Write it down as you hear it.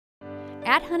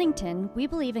At Huntington, we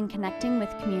believe in connecting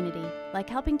with community, like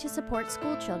helping to support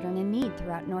school children in need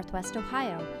throughout Northwest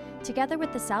Ohio. Together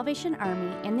with the Salvation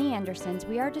Army and the Andersons,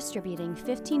 we are distributing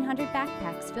 1,500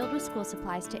 backpacks filled with school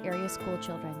supplies to area school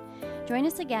children. Join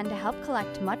us again to help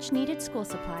collect much-needed school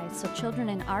supplies so children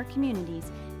in our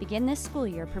communities begin this school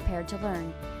year prepared to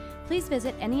learn. Please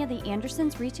visit any of the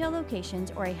Andersons retail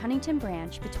locations or a Huntington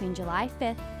branch between July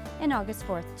 5th and August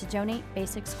 4th to donate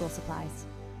basic school supplies.